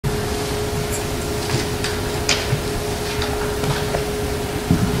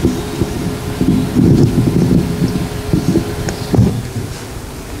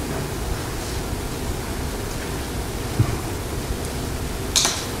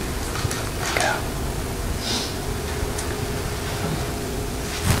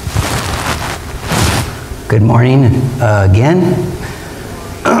Good morning again.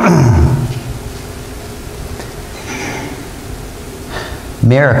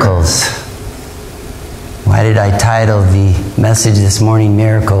 Miracles. Why did I title the message this morning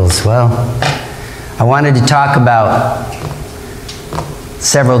Miracles? Well, I wanted to talk about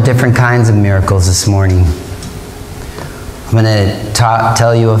several different kinds of miracles this morning. I'm going to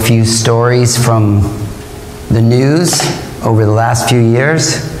tell you a few stories from the news over the last few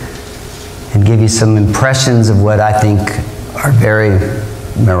years and give you some impressions of what I think are very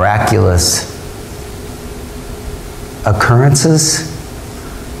miraculous occurrences,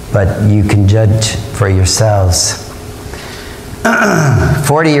 but you can judge for yourselves.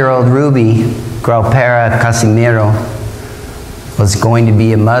 40-year-old Ruby Graupera Casimiro was going to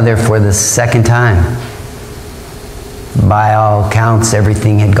be a mother for the second time. By all accounts,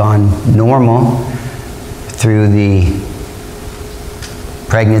 everything had gone normal through the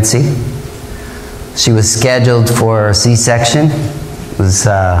pregnancy. She was scheduled for a C-section. It was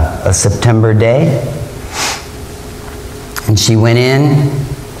a September day. And she went in.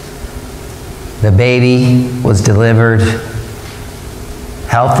 The baby was delivered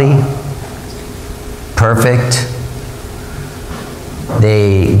healthy, perfect.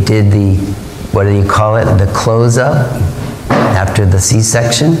 They did the, what do you call it, the close-up after the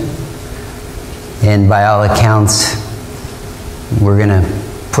C-section. And by all accounts, we're going to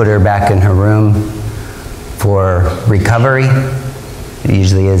put her back in her room for recovery. It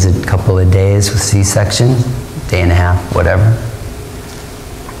usually is a couple of days with C-section, day and a half, whatever.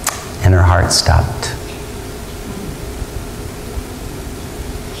 And her heart stopped.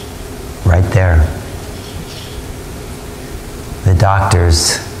 Right there. The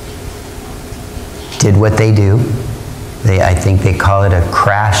doctors did what they do. I think they call it a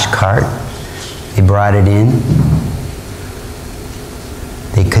crash cart. They brought it in.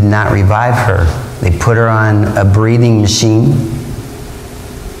 They could not revive her. They put her on a breathing machine.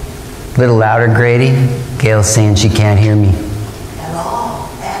 A little louder, Grady. Gail's saying she can't hear me. At all.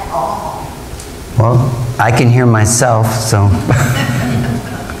 Well, I can hear myself, so.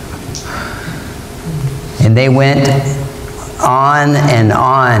 And they went on and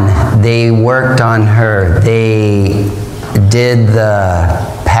on. They worked on her. They did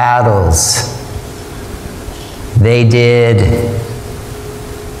the paddles. They did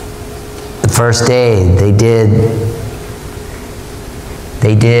the first aid. They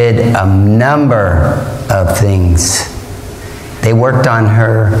did a number of things. They worked on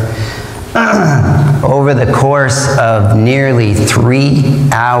her over the course of nearly 3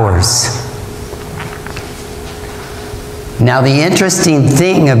 hours. Now, the interesting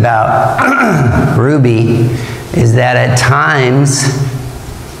thing about Ruby is that at times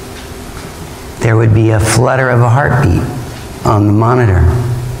there would be a flutter of a heartbeat on the monitor.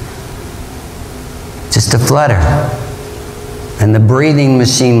 Just a flutter. And the breathing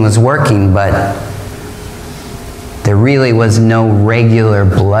machine was working, but there really was no regular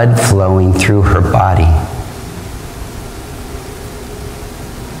blood flowing through her body.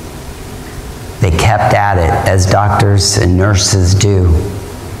 They kept at it, as doctors and nurses do.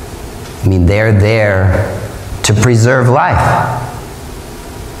 I mean, they're there to preserve life.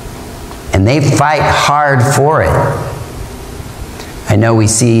 And they fight hard for it. I know we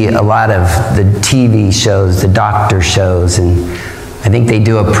see a lot of the TV shows, the doctor shows, and I think they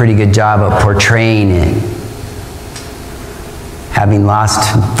do a pretty good job of portraying it. Having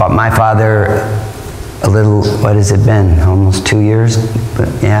lost my father a little, what has it been? Almost 2 years? But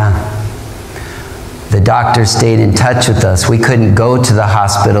yeah. The doctor stayed in touch with us. We couldn't go to the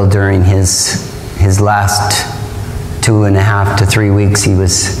hospital during his last 2.5 to 3 weeks he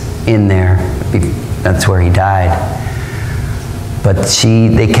was in there. That's where he died. But she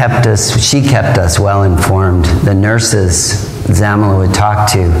kept us well informed. The nurses Zamala would talk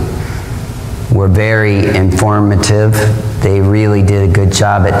to were very informative. They really did a good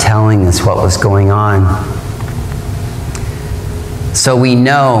job at telling us what was going on. So we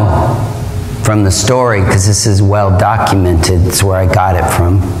know from the story, because this is well documented, it's where I got it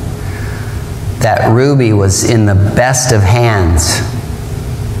from, that Ruby was in the best of hands.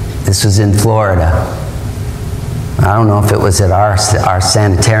 This was in Florida. I don't know if it was at our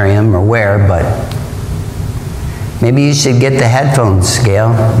sanitarium or where, but maybe you should get the headphones,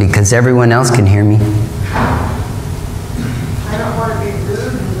 Gail, because everyone else can hear me. I don't want to be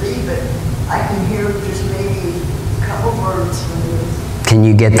rude and leave it. I can hear just maybe a couple words from you. Can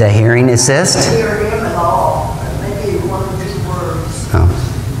you get the hearing assist? I hear him at all. Maybe one of his words. Oh,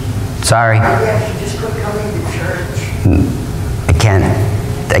 sorry. Maybe I should just quit coming to church.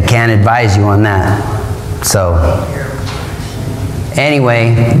 I can't advise you on that. So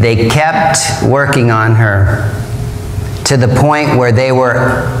Anyway, they kept working on her to the point where they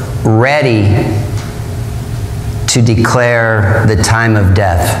were ready to declare the time of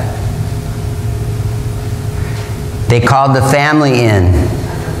death. They called the family in.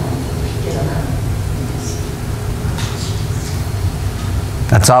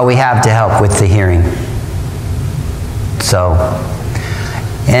 That's all we have to help with the hearing. So,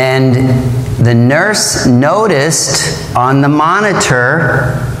 and the nurse noticed on the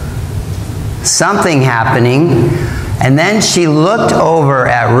monitor something happening, and then she looked over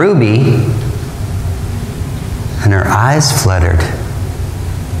at Ruby, and her eyes fluttered.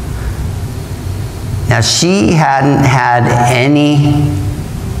 Now, she hadn't had any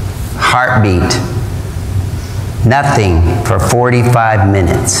heartbeat, nothing for 45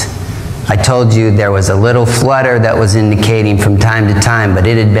 minutes. I told you there was a little flutter that was indicating from time to time, but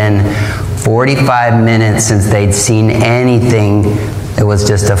it had been 45 minutes since they'd seen anything. It was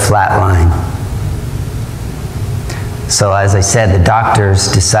just a flat line. So as I said, the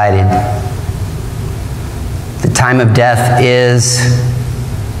doctors decided the time of death is,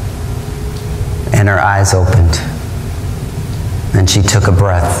 and her eyes opened. And she took a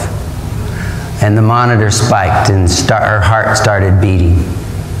breath. And the monitor spiked and her heart started beating.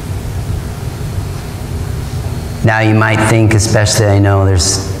 Now you might think, especially I know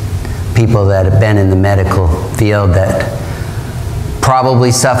there's people that have been in the medical field that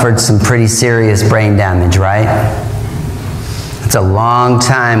probably suffered some pretty serious brain damage, right? It's a long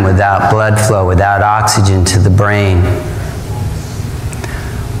time without blood flow, without oxygen to the brain.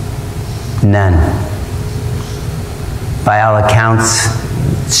 None. By all accounts,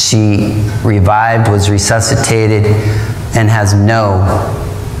 she revived, was resuscitated, and has no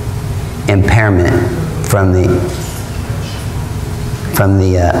impairment from the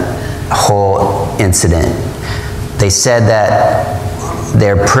whole incident. They said that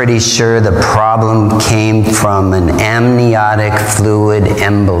they're pretty sure the problem came from an amniotic fluid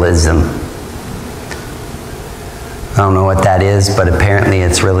embolism. I don't know what that is, but apparently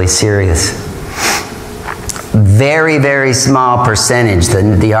it's really serious. Very, very small percentage.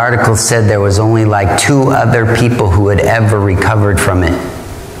 The article said there was only like 2 other people who had ever recovered from it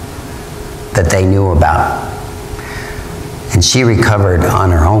that they knew about. And she recovered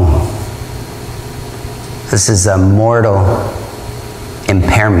on her own. This is a mortal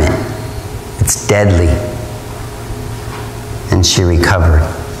impairment. It's deadly. And she recovered.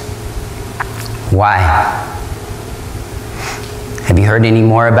 Why? Have you heard any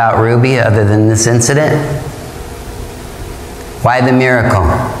more about Ruby other than this incident? Why the miracle?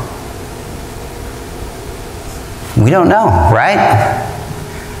 We don't know, right?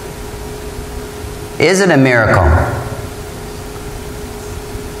 Is it a miracle?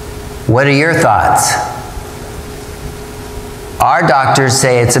 What are your thoughts? Our doctors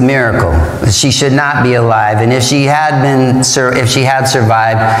say it's a miracle. She should not be alive, and if she had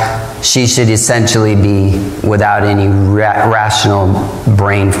survived, she should essentially be without any rational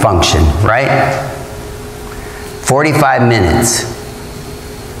brain function, right? 45 minutes.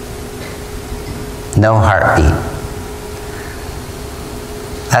 No heartbeat.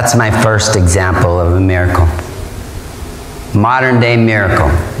 That's my first example of a miracle. Modern day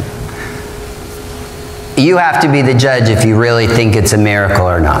miracle. You have to be the judge if you really think it's a miracle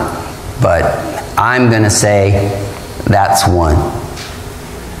or not. But I'm going to say that's one.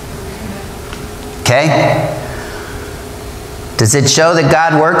 Okay? Does it show that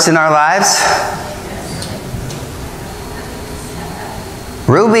God works in our lives?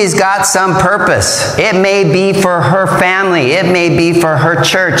 Ruby's got some purpose. It may be for her family. It may be for her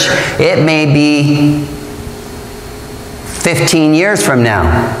church. It may be 15 years from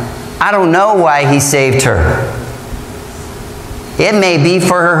now. I don't know why he saved her. It may be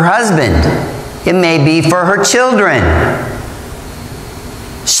for her husband. It may be for her children.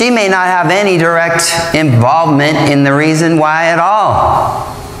 She may not have any direct involvement in the reason why at all.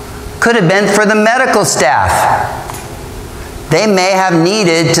 Could have been for the medical staff. They may have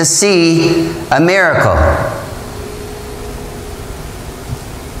needed to see a miracle.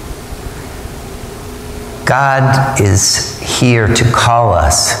 God is here to call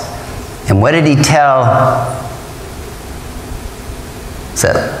us. And what did he tell?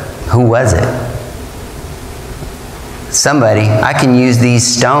 Who was it? Somebody. I can use these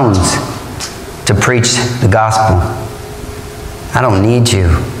stones to preach the gospel. I don't need you.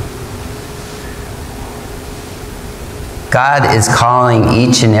 God is calling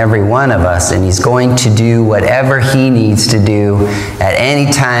each and every one of us, and he's going to do whatever he needs to do at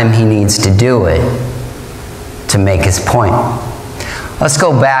any time he needs to do it to make his point. Let's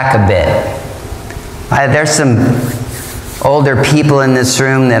go back a bit. There's some older people in this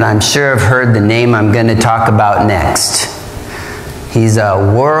room that I'm sure have heard the name I'm going to talk about next. He's a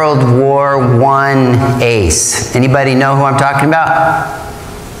World War I ace. Anybody know who I'm talking about?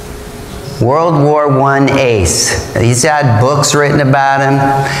 World War I ace. He's had books written about him.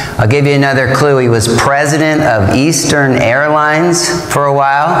 I'll give you another clue. He was president of Eastern Airlines for a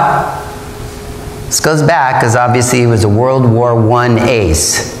while. This goes back because obviously he was a World War I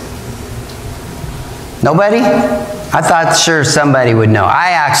ace. Nobody? I thought sure somebody would know.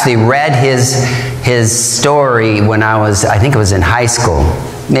 I actually read his story when I think it was in high school.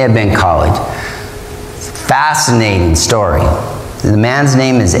 May have been college. Fascinating story. The man's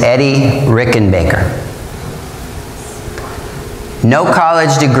name is Eddie Rickenbacker. No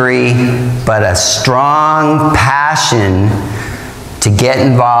college degree, but a strong passion to get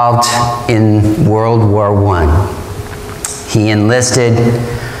involved in World War I. He enlisted.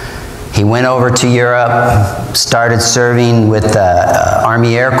 He went over to Europe, started serving with the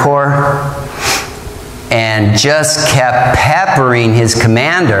Army Air Corps, and just kept peppering his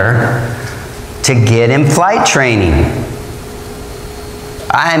commander to get him flight training.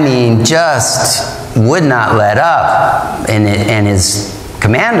 I mean, just would not let up. And his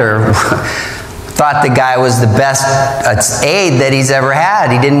commander thought the guy was the best aide that he's ever had.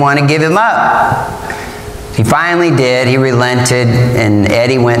 He didn't want to give him up. He finally did. He relented, and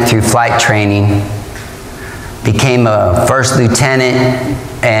Eddie went through flight training, became a first lieutenant,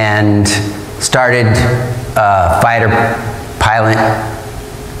 and started fighter pilot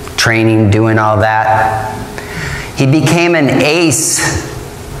training, doing all that. He became an ace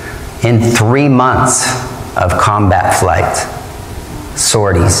in 3 months of combat flight,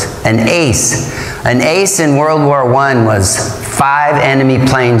 sorties. An ace. An ace in World War I was 5 enemy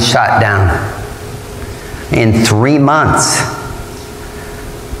planes shot down in 3 months.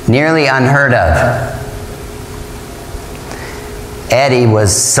 Nearly unheard of. Eddie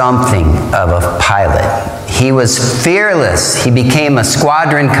was something of a pilot. He was fearless. He became a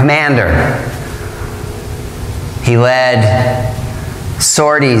squadron commander. He led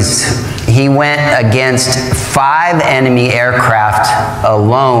sorties. He went against 5 enemy aircraft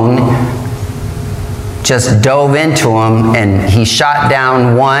alone, just dove into them, and he shot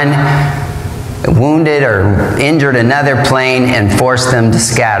down one, wounded or injured another plane, and forced them to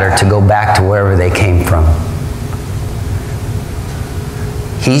scatter to go back to wherever they came from.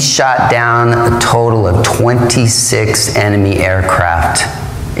 He shot down a total of 26 enemy aircraft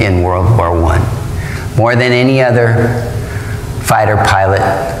in World War I. More than any other fighter pilot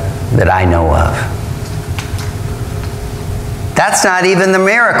that I know of. That's not even the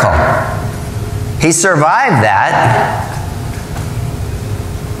miracle. He survived that.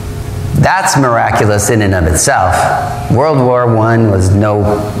 That's miraculous in and of itself. World War I was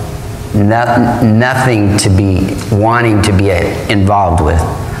nothing to be wanting to be involved with.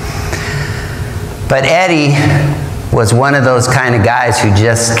 But Eddie was one of those kind of guys who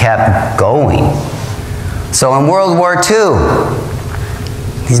just kept going. So in World War II,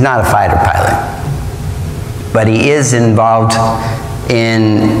 he's not a fighter pilot, but he is involved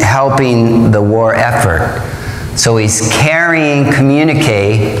in helping the war effort. So he's carrying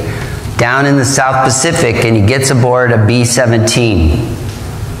communique down in the South Pacific, and he gets aboard a B-17.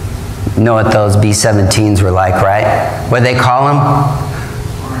 You know what those B-17s were like, right? What do they call them?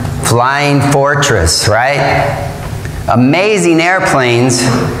 Flying Fortress, right? Amazing airplanes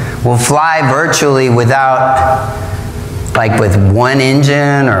will fly virtually without, like with one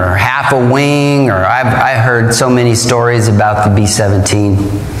engine or half a wing, or I heard so many stories about the B-17.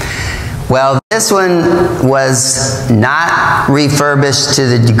 Well, this one was not refurbished to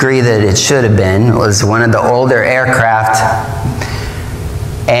the degree that it should have been. It was one of the older aircraft,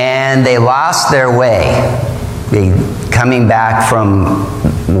 and they lost their way. Coming back from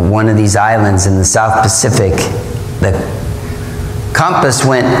one of these islands in the South Pacific, the compass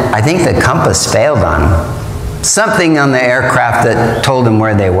went, I think the compass failed on them. Something on the aircraft that told them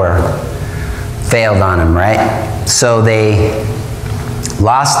where they were failed on them, right? So they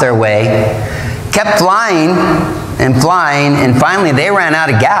lost their way, kept flying, and finally they ran out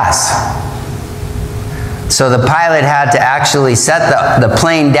of gas. So the pilot had to actually set the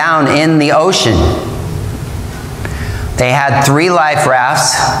plane down in the ocean. They had 3 life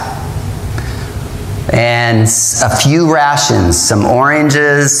rafts and a few rations, some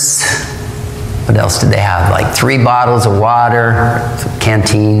oranges. What else did they have? Like 3 bottles of water, some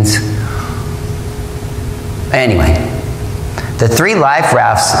canteens. Anyway, the 3 life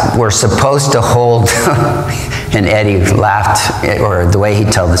rafts were supposed to hold, and Eddie laughed, or the way he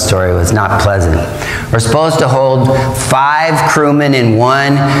told the story was not pleasant. We're supposed to hold 5 crewmen in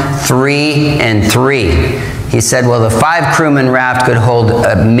one, 3 and 3. He said, well, the 5-crewman raft could hold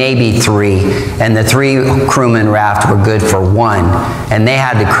maybe 3, and the 3-crewman raft were good for 1, and they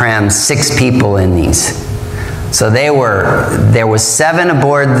had to cram 6 people in these. So there was 7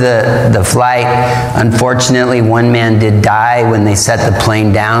 aboard the flight. Unfortunately, 1 man did die when they set the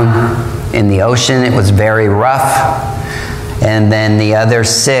plane down in the ocean. It was very rough. And then the other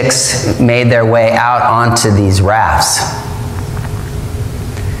 6 made their way out onto these rafts.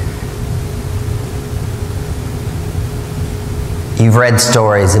 You've read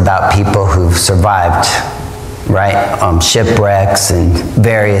stories about people who've survived, right? Shipwrecks and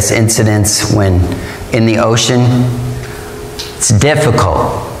various incidents when in the ocean. It's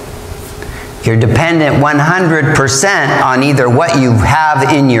difficult. You're dependent 100% on either what you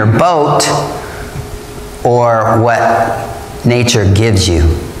have in your boat or what nature gives you.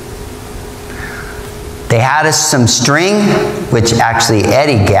 They had some string, which actually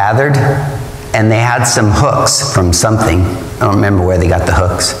Eddie gathered, and they had some hooks from something. I don't remember where they got the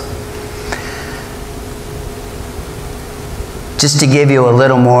hooks. Just to give you a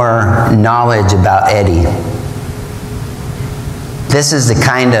little more knowledge about Eddie. This is the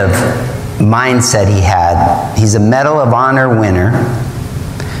kind of mindset he had. He's a Medal of Honor winner.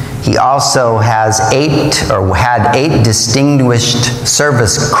 He also has had 8 Distinguished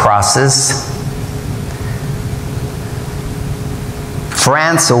Service Crosses.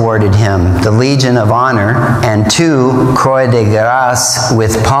 France awarded him the Legion of Honor and 2 Croix de Grâce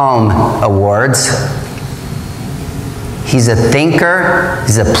with Palm Awards. He's a thinker,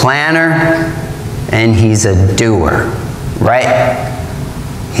 he's a planner, and he's a doer, right?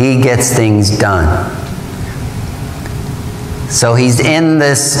 He gets things done. So he's in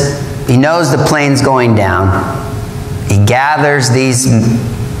this, he knows the plane's going down. He gathers these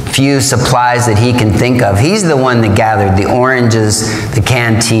few supplies that he can think of. He's the one that gathered the oranges, the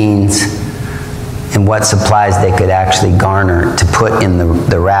canteens, and what supplies they could actually garner to put in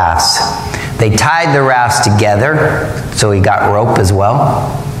the rafts. They tied the rafts together, so he got rope as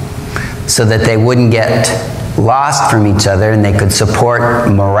well, so that they wouldn't get lost from each other and they could support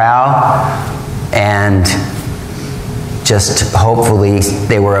morale, and just hopefully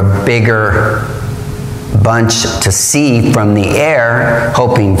they were a bigger bunch to see from the air,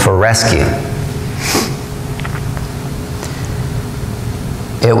 hoping for rescue.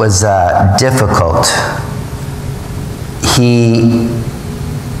 It was difficult.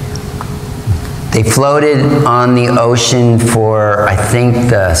 They floated on the ocean for, I think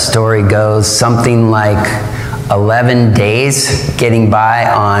the story goes, something like 11 days, getting by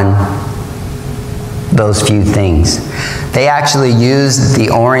on those few things. They actually used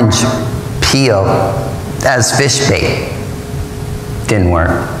the orange peel as fish bait. Didn't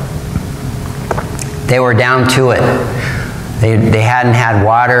work. They were down to it. They hadn't had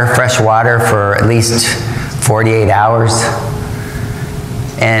water, fresh water, for at least 48 hours.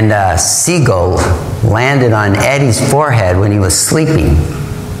 And a seagull landed on Eddie's forehead when he was sleeping,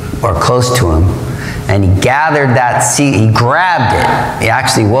 or close to him. And he gathered that he grabbed it. He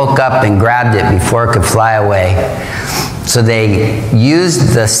actually woke up and grabbed it before it could fly away. So they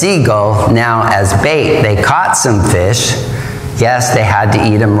used the seagull now as bait. They caught some fish. Yes, they had to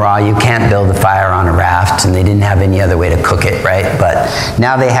eat them raw. You can't build a fire on a raft, and they didn't have any other way to cook it, right? But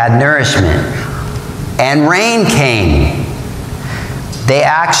now they had nourishment. And rain came. They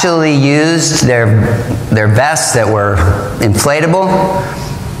actually used their vests that were inflatable.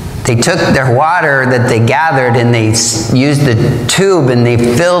 They took their water that they gathered and they used the tube and they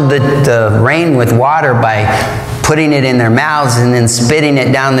filled the rain with water by putting it in their mouths and then spitting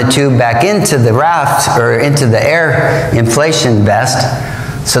it down the tube back into the raft, or into the air inflation vest.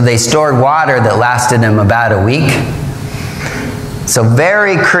 So they stored water that lasted them about a week. So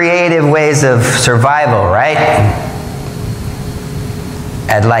very creative ways of survival, right?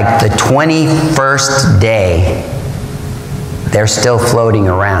 At like the 21st day, they're still floating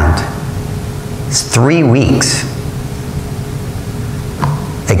around. It's 3 weeks.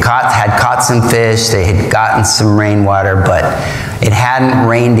 They had caught some fish, they had gotten some rainwater, but it hadn't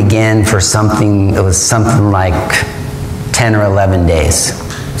rained again for something, it was something like 10 or 11 days.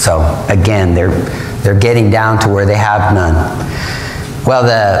 So again, they're getting down to where they have none. Well,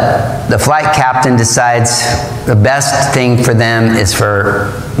 the flight captain decides the best thing for them is for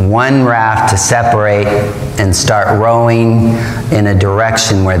one raft to separate and start rowing in a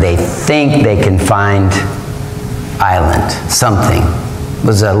direction where they think they can find island, something. It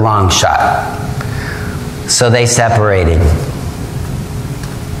was a long shot. So they separated.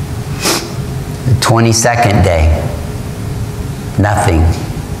 The 22nd day, nothing.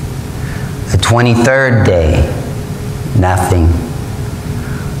 The 23rd day, nothing.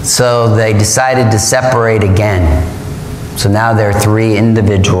 So they decided to separate again. So now there are 3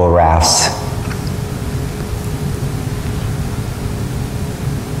 individual rafts.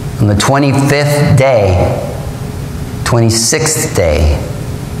 On the 25th day, 26th day,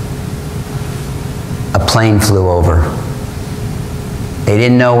 a plane flew over. They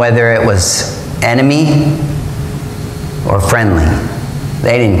didn't know whether it was enemy or friendly.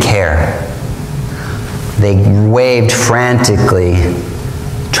 They didn't care. They waved frantically,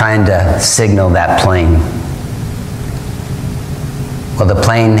 trying to signal that plane. Well, the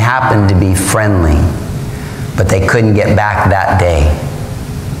plane happened to be friendly, but they couldn't get back that day.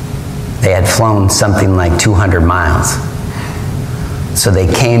 They had flown something like 200 miles. So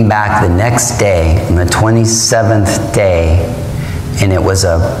they came back the next day, on the 27th day, and it was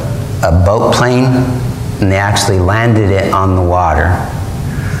a boat plane, and they actually landed it on the water,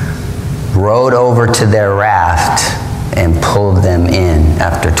 rowed over to their raft, and pulled them in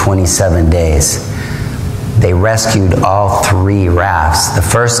after 27 days. They rescued all 3 rafts. The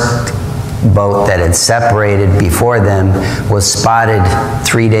first boat that had separated before them was spotted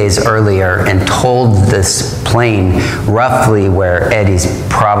 3 days earlier and told this plane roughly where Eddie's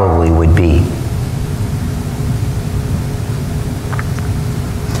probably would be.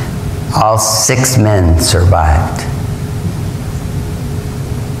 All 6 men survived.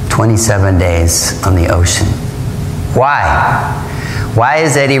 27 days on the ocean. Why? Why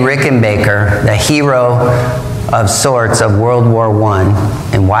is Eddie Rickenbacker the hero of sorts of World War I,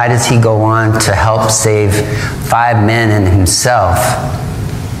 and why does he go on to help save 5 men and himself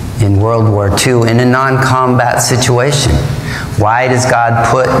in World War II in a non-combat situation? Why does God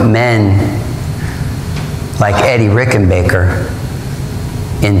put men like Eddie Rickenbacker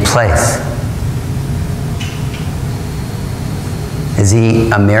in place? Is he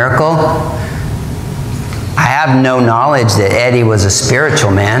a miracle? I have no knowledge that Eddie was a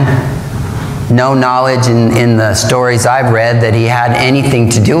spiritual man. No knowledge in the stories I've read that he had anything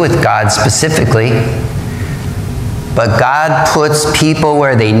to do with God specifically. But God puts people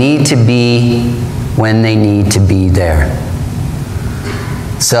where they need to be when they need to be there.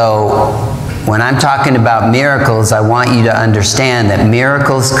 So when I'm talking about miracles, I want you to understand that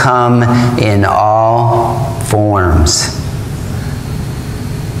miracles come in all forms.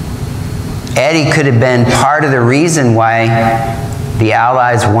 Eddie could have been part of the reason why the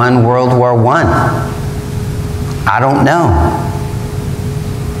Allies won World War I. I don't know.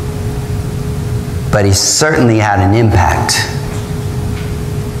 But he certainly had an impact.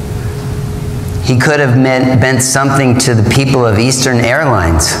 He could have meant something to the people of Eastern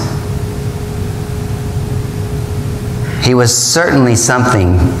Airlines. He was certainly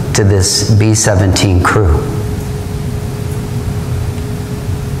something to this B-17 crew.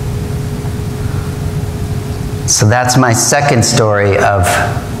 So that's my second story of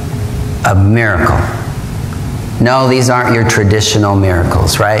a miracle. No, these aren't your traditional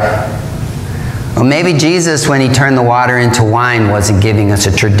miracles, right? Well, maybe Jesus, when he turned the water into wine, wasn't giving us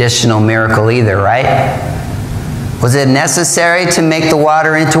a traditional miracle either, right? Was it necessary to make the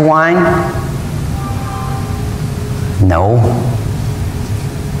water into wine? No.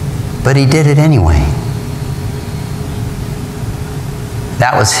 But he did it anyway.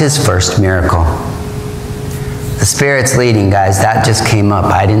 That was his first miracle. The Spirit's leading, guys. That just came up.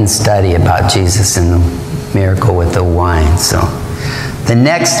 I didn't study about Jesus and the miracle with the wine. So, the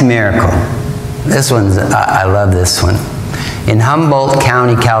next miracle. This one's, I love this one. In Humboldt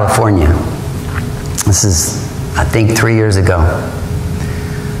County, California. This is, I think, 3 years ago.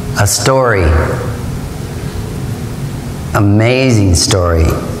 A story. Amazing story.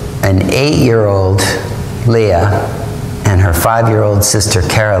 An 8-year-old, Leah, and her 5-year-old sister,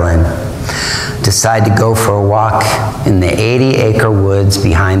 Carolyn, decide to go for a walk in the 80-acre woods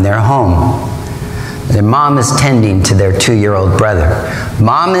behind their home. Their mom is tending to their 2-year-old brother.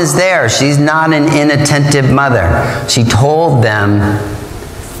 Mom is there. She's not an inattentive mother. She told them,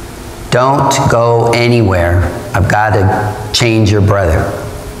 don't go anywhere. I've got to change your brother.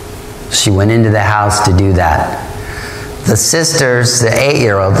 She went into the house to do that. The sisters, the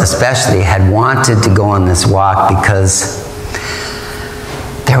 8-year-old especially, had wanted to go on this walk because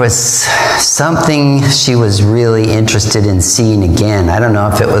there was something she was really interested in seeing again. I don't know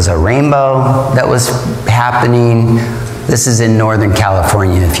if it was a rainbow that was happening. This is in Northern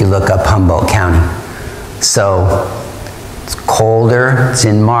California, if you look up Humboldt County. So it's colder. It's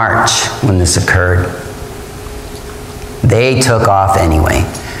in March when this occurred. They took off anyway.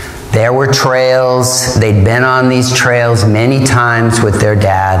 There were trails. They'd been on these trails many times with their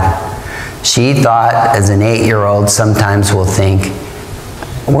dad. She thought, as an 8-year-old, sometimes will think,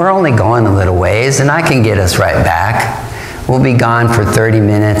 we're only going a little ways and I can get us right back. We'll be gone for 30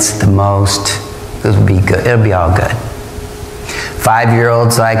 minutes at the most. It'll be good. It'll be all good.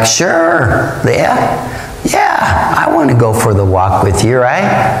 5-year-old's like, sure, yeah, I want to go for the walk with you, right?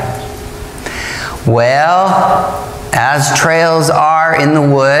 Well, as trails are in the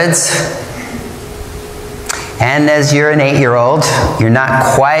woods, and as you're an 8-year-old, you're not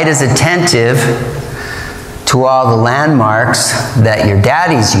quite as attentive to all the landmarks that your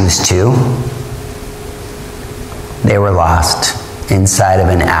daddy's used to. They were lost inside of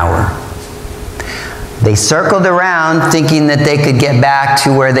an hour. They circled around thinking that they could get back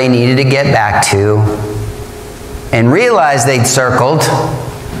to where they needed to get back to, and realized they'd circled,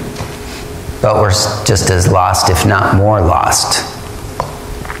 but were just as lost, if not more lost.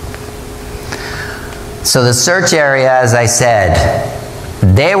 So the search area, as I said,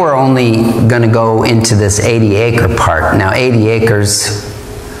 they were only going to go into this 80-acre part. Now, 80 acres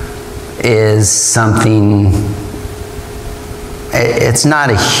is something, it's not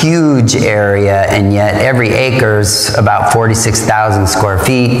a huge area, and yet every acre's about 46,000 square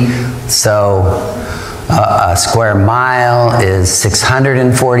feet. So a square mile is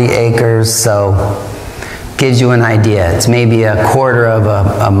 640 acres. So gives you an idea. It's maybe a quarter of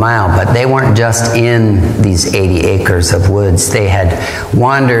a mile, but they weren't just in these 80 acres of woods. They had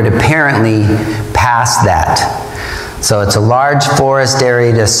wandered apparently past that. So it's a large forest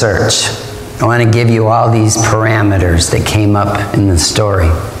area to search. I want to give you all these parameters that came up in the story.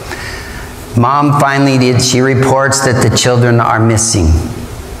 Mom finally she reports that the children are missing.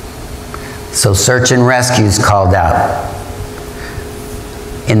 So search and rescue is called out.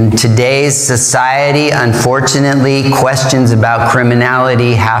 In today's society, unfortunately, questions about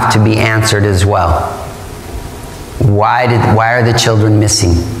criminality have to be answered as well. Why are the children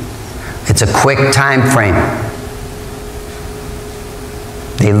missing? It's a quick time frame.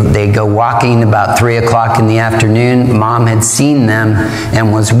 They go walking about 3 o'clock in the afternoon. Mom had seen them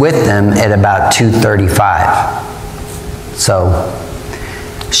and was with them at about 2:35. So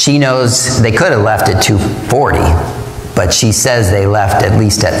she knows they could have left at 2:40. But she says they left at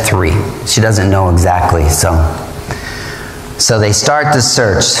least at 3. She doesn't know exactly, so they start the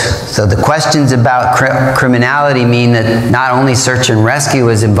search. So the questions about criminality mean that not only search and rescue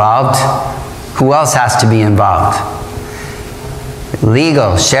is involved, who else has to be involved?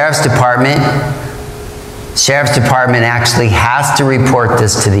 Legal, Sheriff's Department. Sheriff's Department actually has to report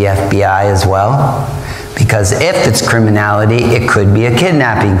this to the FBI as well, because if it's criminality, it could be a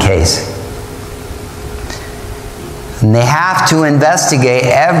kidnapping case. And they have to investigate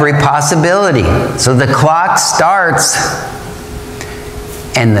every possibility. So the clock starts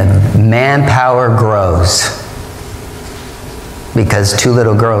and the manpower grows because 2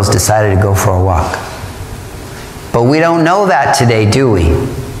 little girls decided to go for a walk. But we don't know that today, do we?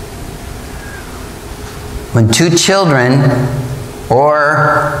 When 2 children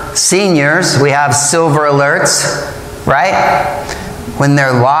or seniors, we have silver alerts, right? When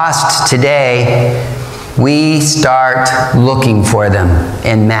they're lost today, we start looking for them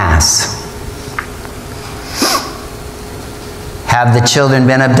en masse. Have the children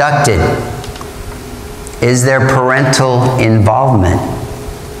been abducted? Is there parental involvement?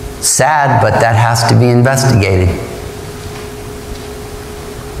 Sad, but that has to be investigated.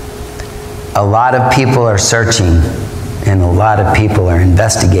 A lot of people are searching, and a lot of people are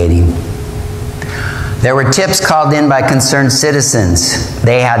investigating. There were tips called in by concerned citizens.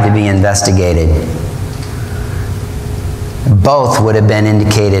 They had to be investigated. Both would have been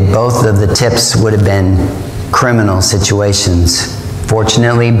indicated, both of the tips would have been criminal situations.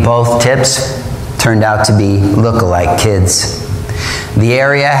 Fortunately, both tips turned out to be look-alike kids. The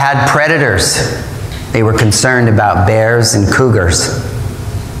area had predators. They were concerned about bears and cougars.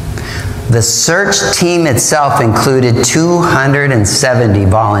 The search team itself included 270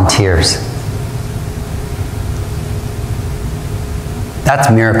 volunteers. That's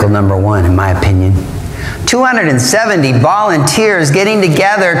miracle number 1, in my opinion. 270 volunteers getting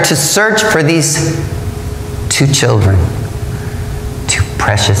together to search for these 2 children, 2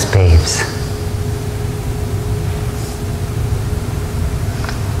 precious babes.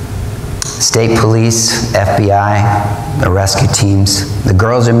 State police, FBI, the rescue teams. The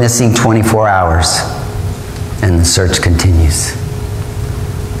girls are missing 24 hours, and the search continues.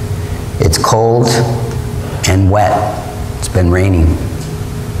 It's cold and wet. It's been raining.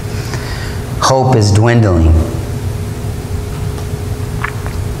 Hope is dwindling.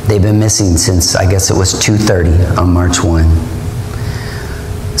 They've been missing since, I guess it was 2:30 on March 1.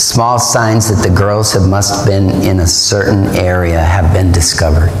 Small signs that the girls must have been in a certain area have been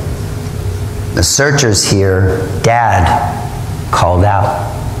discovered. The searchers hear Dad called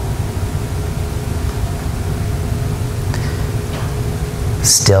out.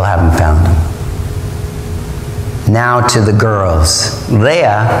 Still haven't found him. Now to the girls.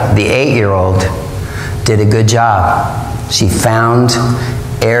 Leah, the 8-year-old, did a good job. She found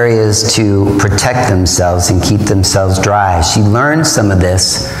areas to protect themselves and keep themselves dry. She learned some of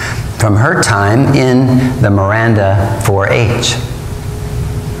this from her time in the Miranda 4-H.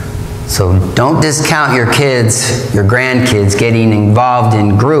 So don't discount your kids, your grandkids, getting involved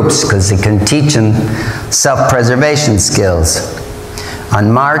in groups, because it can teach them self-preservation skills.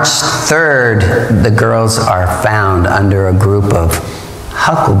 On March 3rd, the girls are found under a group of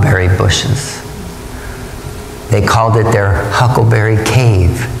huckleberry bushes. They called it their huckleberry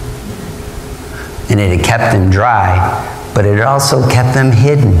cave. And it had kept them dry, but it also kept them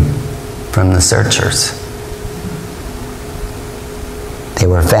hidden from the searchers. They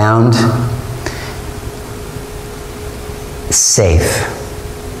were found safe,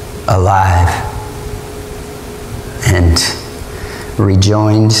 alive, and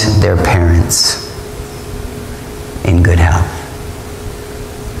rejoined their parents in good health.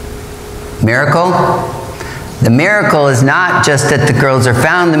 Miracle? The miracle is not just that the girls are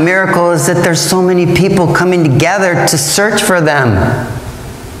found. The miracle is that there's so many people coming together to search for them.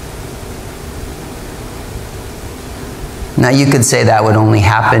 Now, you could say that would only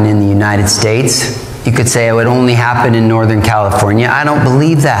happen in the United States. You could say it would only happen in Northern California. I don't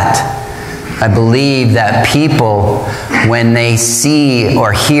believe that. I believe that people, when they see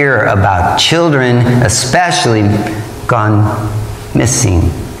or hear about children, especially gone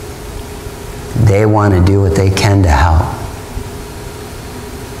missing, they want to do what they can to help.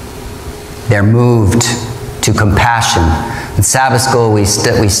 They're moved to compassion. In Sabbath school, we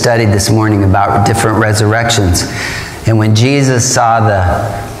studied this morning about different resurrections. And when Jesus saw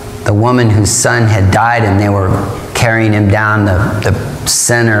the woman whose son had died and they were carrying him down the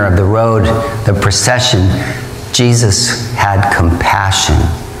center of the road, the procession, Jesus had compassion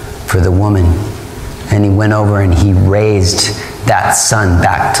for the woman. And he went over and he raised that son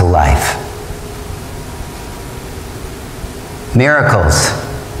back to life. Miracles.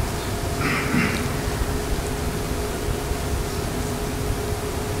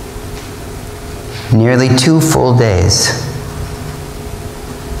 Nearly 2 full days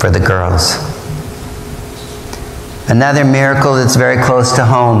for the girls. Another miracle that's very close to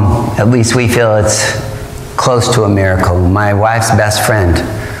home. At least we feel it's close to a miracle. My wife's best friend,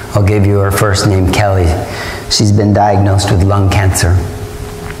 I'll give you her first name, Kelly. She's been diagnosed with lung cancer.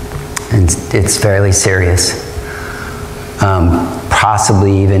 And it's fairly serious.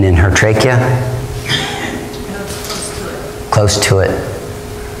 Possibly even in her trachea. Close to it.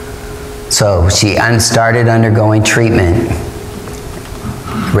 So she started undergoing treatment,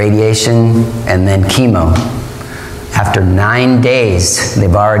 radiation, and then chemo. After 9 days,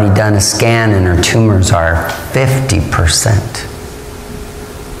 they've already done a scan and her tumors are 50%.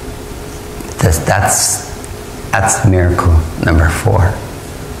 That's miracle number 4.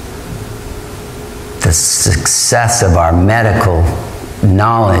 The success of our medical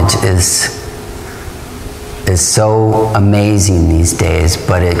knowledge is so amazing these days,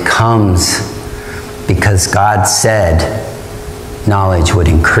 but it comes because God said knowledge would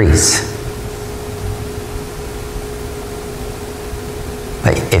increase.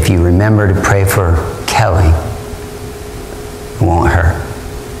 But if you remember to pray for Kelly, it won't hurt.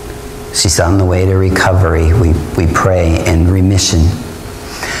 She's on the way to recovery. We pray in remission.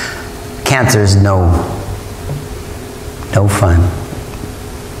 Cancer's no fun.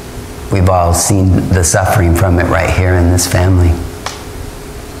 We've all seen the suffering from it right here in this family.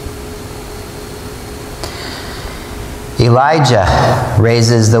 Elijah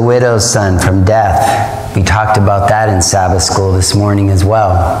raises the widow's son from death. We talked about that in Sabbath school this morning as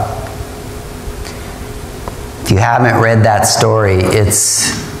well. If you haven't read that story,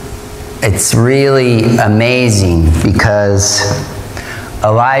 it's really amazing because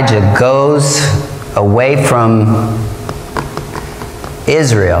Elijah goes away from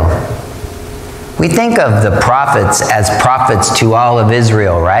Israel. We think of the prophets as prophets to all of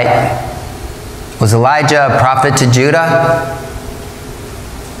Israel, right? Was Elijah a prophet to Judah?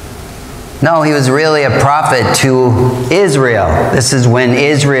 No, he was really a prophet to Israel. This is when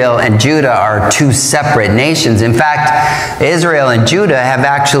Israel and Judah are 2 separate nations. In fact, Israel and Judah have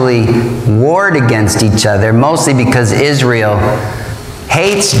actually warred against each other, mostly because Israel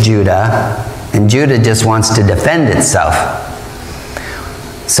hates Judah, and Judah just wants to defend itself.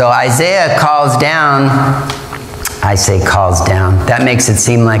 So Isaiah calls down. I say calls down. That makes it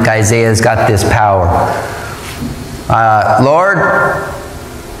seem like Isaiah's got this power. Lord,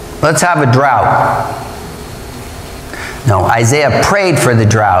 let's have a drought. No, Isaiah prayed for the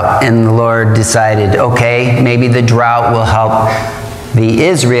drought, and the Lord decided, okay, maybe the drought will help the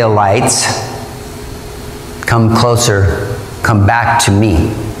Israelites, come closer, come back to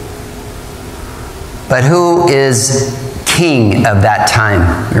me. But who is king of that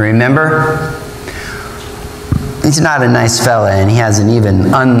time? You remember? He's not a nice fella, and he has an even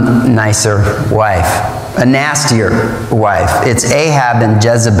nicer wife, a nastier wife. It's Ahab and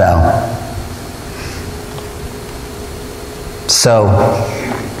Jezebel. So,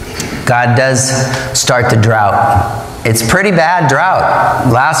 God does start the drought. It's pretty bad drought.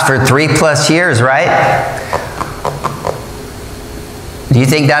 Lasts for 3+ years, right? Do you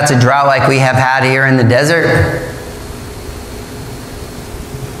think that's a drought like we have had here in the desert?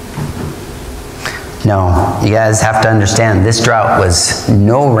 No, you guys have to understand, this drought was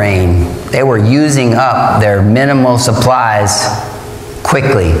no rain. They were using up their minimal supplies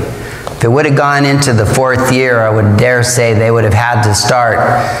quickly. If it would have gone into the 4th year, I would dare say they would have had to start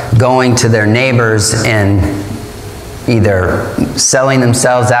going to their neighbors and either selling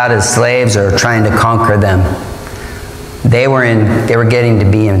themselves out as slaves or trying to conquer them. They were getting to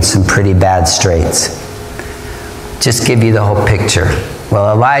be in some pretty bad straits. Just give you the whole picture.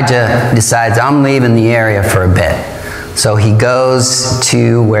 Well, Elijah decides, I'm leaving the area for a bit. So he goes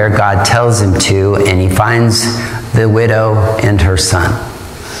to where God tells him to, and he finds the widow and her son.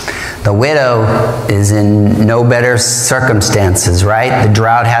 The widow is in no better circumstances, right? The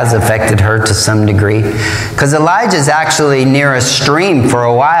drought has affected her to some degree. Because Elijah's actually near a stream for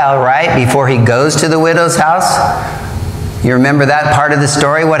a while, right? Before he goes to the widow's house. You remember that part of the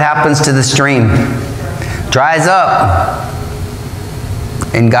story? What happens to the stream? Dries up.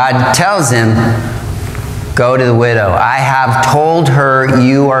 And God tells him, go to the widow. I have told her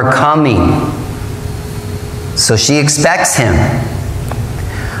you are coming. So she expects him.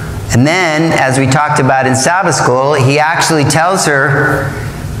 And then, as we talked about in Sabbath school, he actually tells her,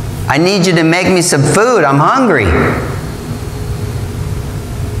 I need you to make me some food. I'm hungry.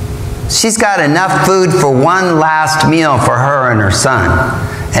 She's got enough food for one last meal for her and her son.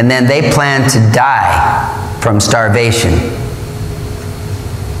 And then they plan to die from starvation.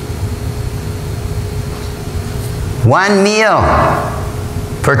 One meal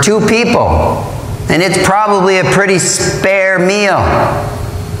for 2 people. And it's probably a pretty spare meal.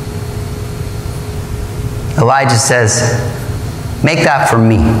 Elijah says, make that for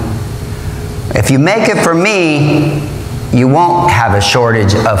me. If you make it for me, you won't have a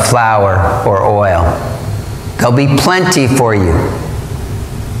shortage of flour or oil. There'll be plenty for you.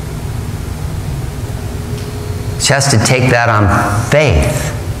 She has to take that on faith.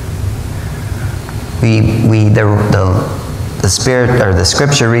 The spirit or the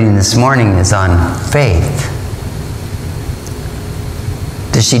scripture reading this morning is on faith.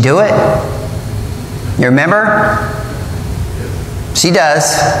 Does she do it? You remember? She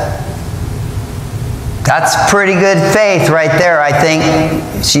does. That's pretty good faith right there, I think.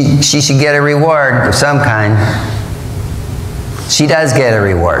 She should get a reward of some kind. She does get a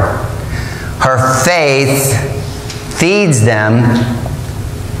reward. Her faith feeds them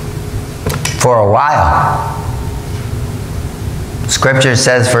for a while. Scripture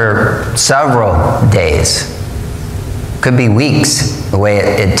says for several days. Could be weeks, the way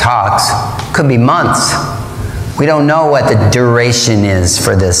it talks. Could be months. We don't know what the duration is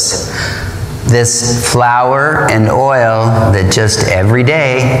for this flour and oil that just every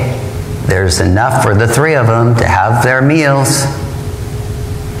day there's enough for the 3 of them to have their meals.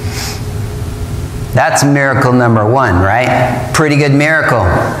 That's miracle number 1, right? Pretty good miracle.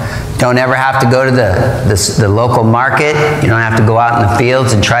 Don't ever have to go to the local market. You don't have to go out in the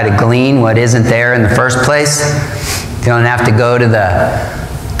fields and try to glean what isn't there in the first place. You don't have to go to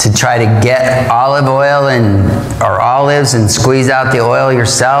try to get olive oil or olives and squeeze out the oil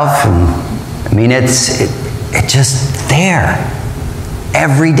yourself. And, I mean, it's just there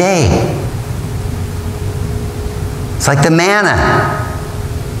every day. It's like the manna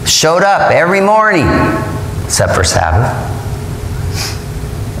showed up every morning, except for Sabbath.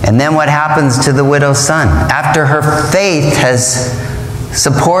 And then what happens to the widow's son? After her faith has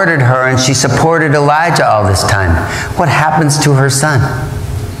supported her and she supported Elijah all this time, what happens to her son?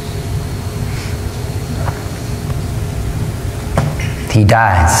 He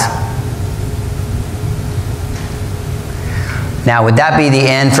dies. Now, would that be the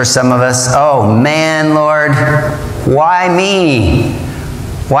end for some of us? Oh man, Lord, why me?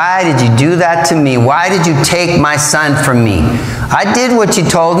 Why did you do that to me? Why did you take my son from me? I did what you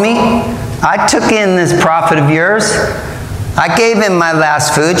told me. I took in this prophet of yours. I gave him my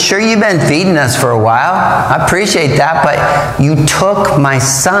last food. Sure, you've been feeding us for a while. I appreciate that, but you took my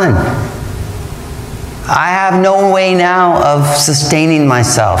son. I have no way now of sustaining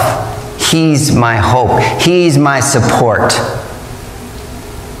myself. He's my hope. He's my support.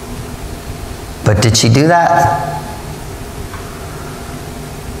 But did she do that?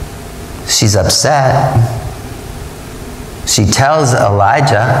 She's upset. She tells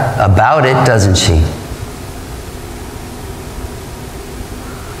Elijah about it, doesn't she?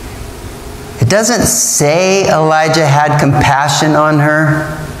 It doesn't say Elijah had compassion on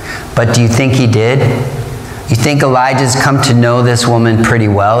her, but do you think he did? You think Elijah's come to know this woman pretty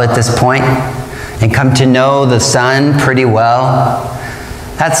well at this point? And come to know the son pretty well?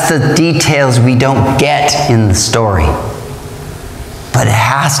 That's the details we don't get in the story. But it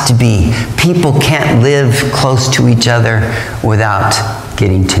has to be. People can't live close to each other without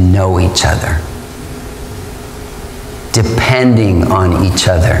getting to know each other. Depending on each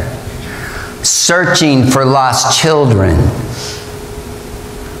other. Searching for lost children.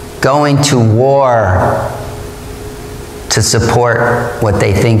 Going to war to support what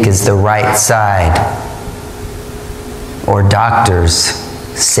they think is the right side. Or doctors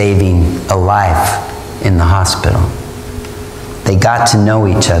saving a life in the hospital. They got to know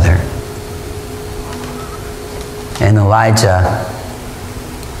each other. And Elijah,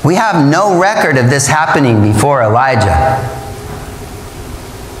 we have no record of this happening before Elijah.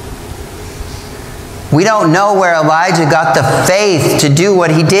 We don't know where Elijah got the faith to do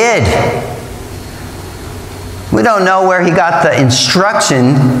what he did. We don't know where he got the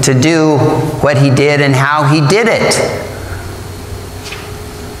instruction to do what he did and how he did it.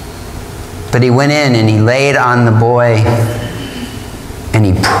 But he went in and he laid on the boy and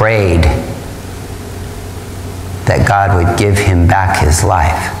he prayed that God would give him back his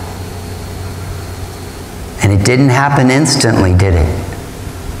life. And it didn't happen instantly, did it?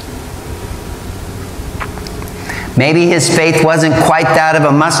 Maybe his faith wasn't quite that of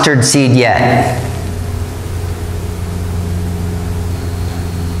a mustard seed yet.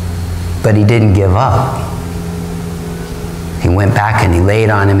 But he didn't give up. He went back and he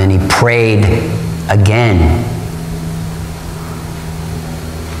laid on him and he prayed again.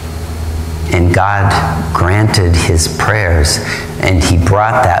 And God granted his prayers and he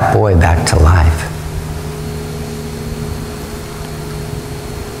brought that boy back to life.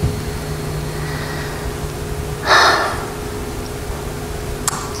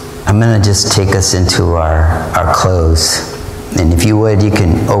 I'm going to just take us into our close. And if you would, you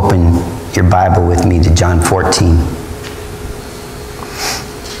can open your Bible with me to John 14.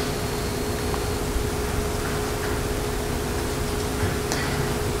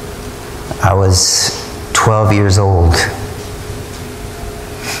 I was 12 years old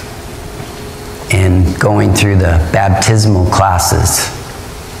and going through the baptismal classes.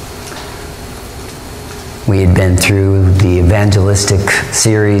 We had been through the evangelistic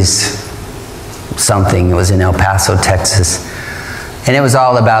series, something. It was in El Paso, Texas. And it was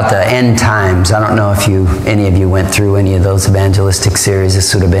all about the end times. I don't know if any of you went through any of those evangelistic series.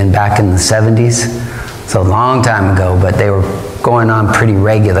 This would have been back in the 70s. So a long time ago, but they were going on pretty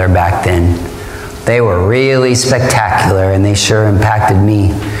regular back then. They were really spectacular and they sure impacted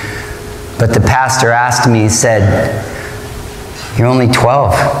me. But the pastor asked me, he said, "You're only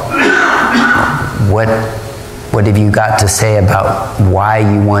 12. What have you got to say about why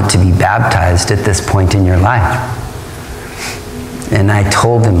you want to be baptized at this point in your life?" And I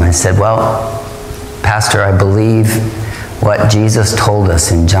told him, I said, "Well, Pastor, I believe what Jesus told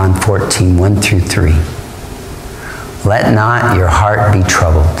us in John 14, 1 through 3. Let not your heart be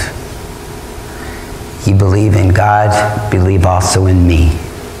troubled. You believe in God, believe also in me.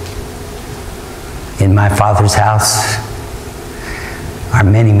 In my Father's house are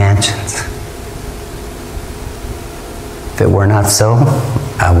many mansions. If it were not so,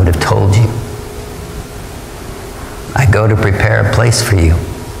 I would have told you. I go to prepare a place for you.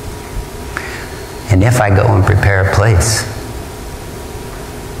 And if I go and prepare a place,"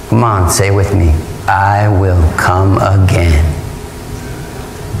 come on, say with me, "I will come again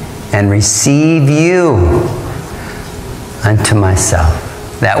and receive you unto myself,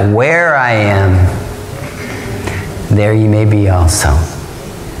 that where I am, there you may be also."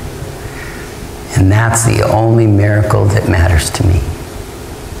 And that's the only miracle that matters to me.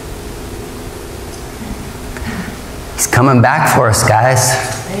 He's coming back for us, guys.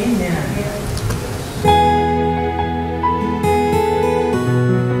 Amen.